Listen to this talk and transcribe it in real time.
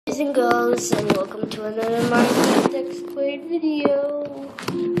and girls, and welcome to another Minecraft X Played video.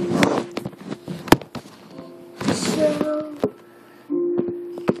 So,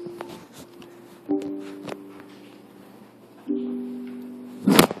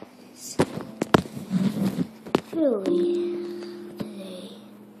 really, today,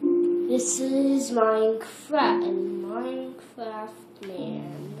 this is Minecraft and Minecraft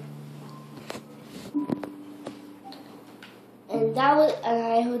Man. And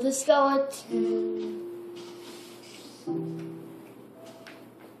I heard the skeleton.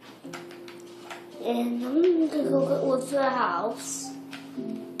 And I'm gonna go look for a house.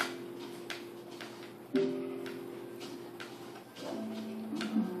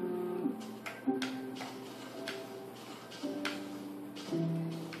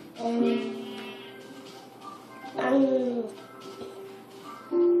 And I'm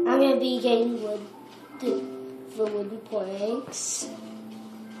gonna be getting wood for wooden planks.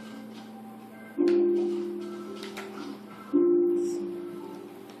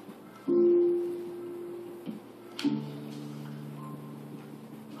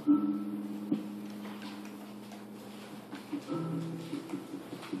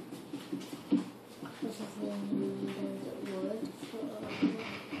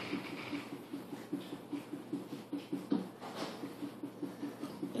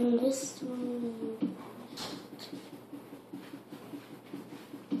 And this one,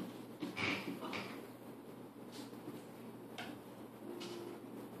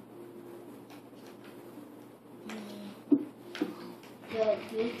 got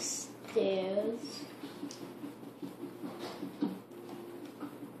big stairs.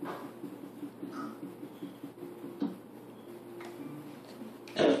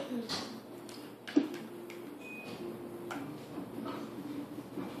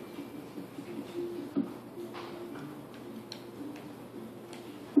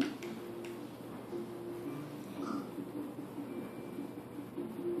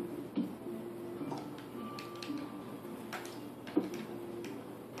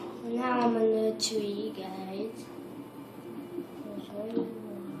 Now I'm in the tree, guys.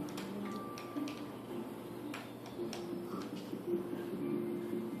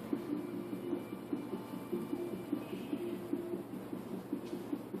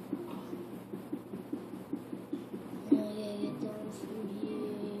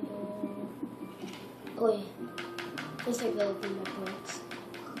 Oh yeah, first I gotta open my planks.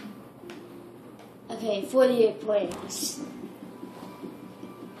 Okay, 48 planks.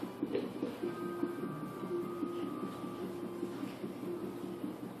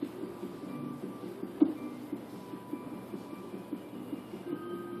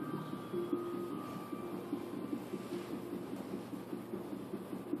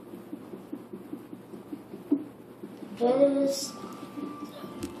 This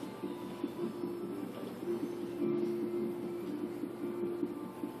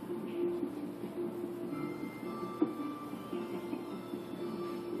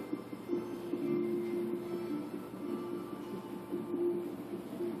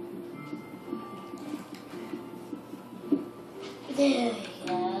there we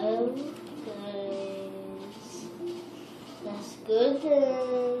go, guys. That's good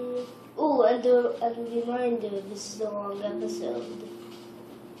then. Oh, and a reminder, this is a long episode,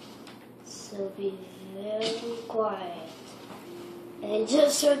 so be very quiet. And I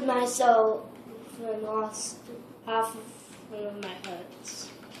just heard myself and lost half of one of my hearts.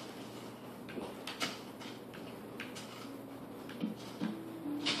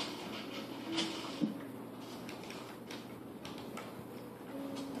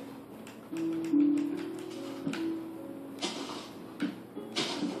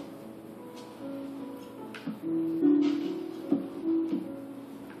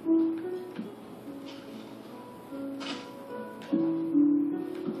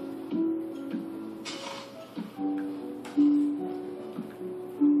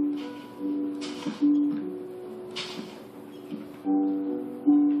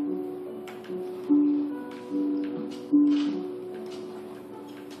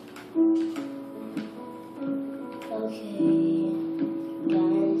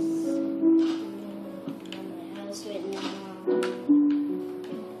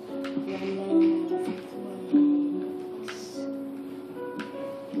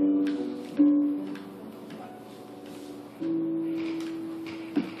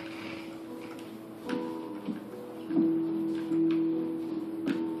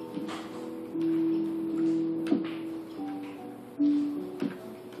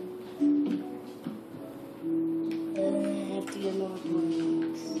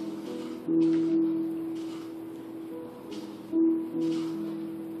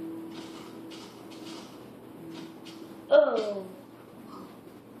 Oh!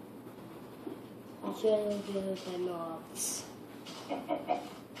 I shouldn't get hurt by mobs.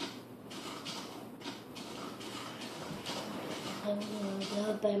 I'm gonna get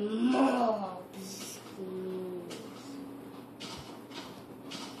hurt by mobs.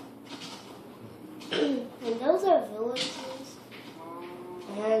 And those are villages.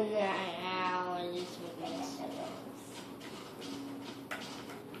 And now I just with myself.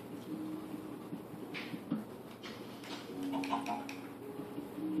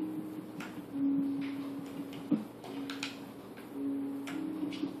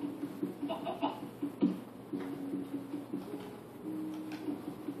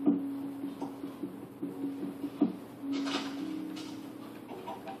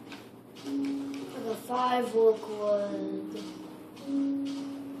 The 5 wood wood.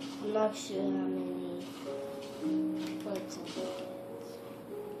 I'm not sure how many plates I get.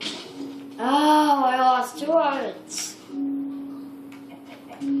 Oh, I lost 2 hearts.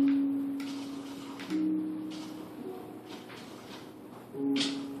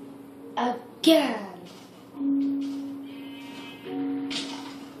 Again.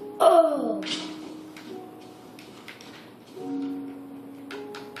 Oh.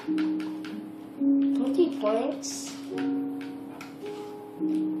 20 points.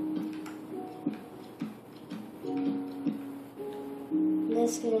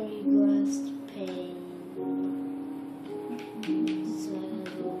 That's gonna be blessed pain. So I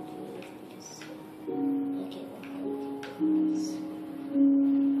will do it because I get 100 points.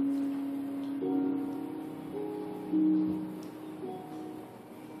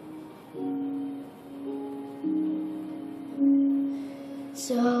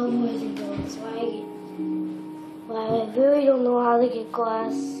 So boys and girls, why I really don't know how to get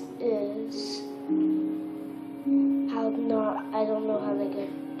glass is I don't know how to get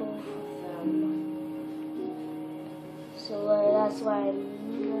both of them. So that's why I'm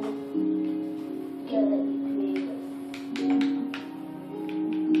getting creative.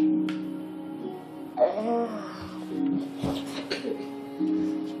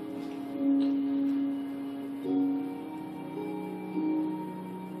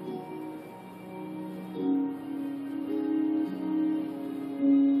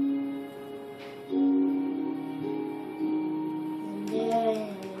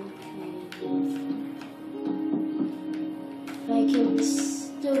 I can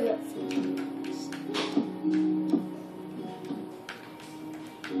still get flames.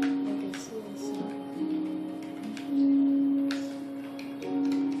 I can see this.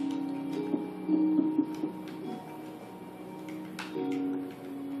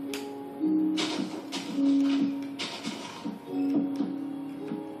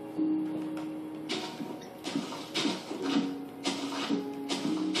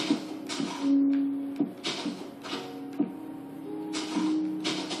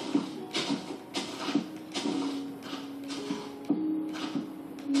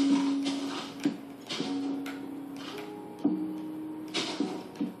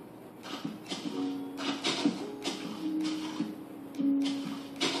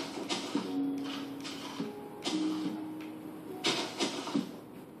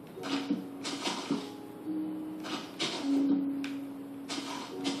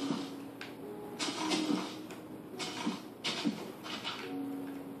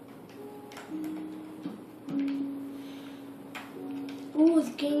 Ooh, it's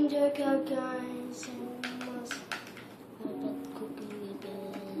getting dark out, guys. I must have that cooking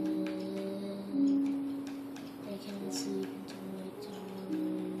again. I can't sleep until nighttime.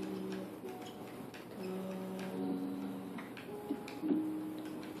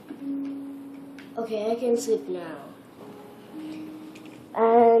 Okay, I can sleep now.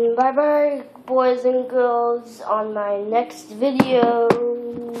 And bye bye, boys and girls, on my next video.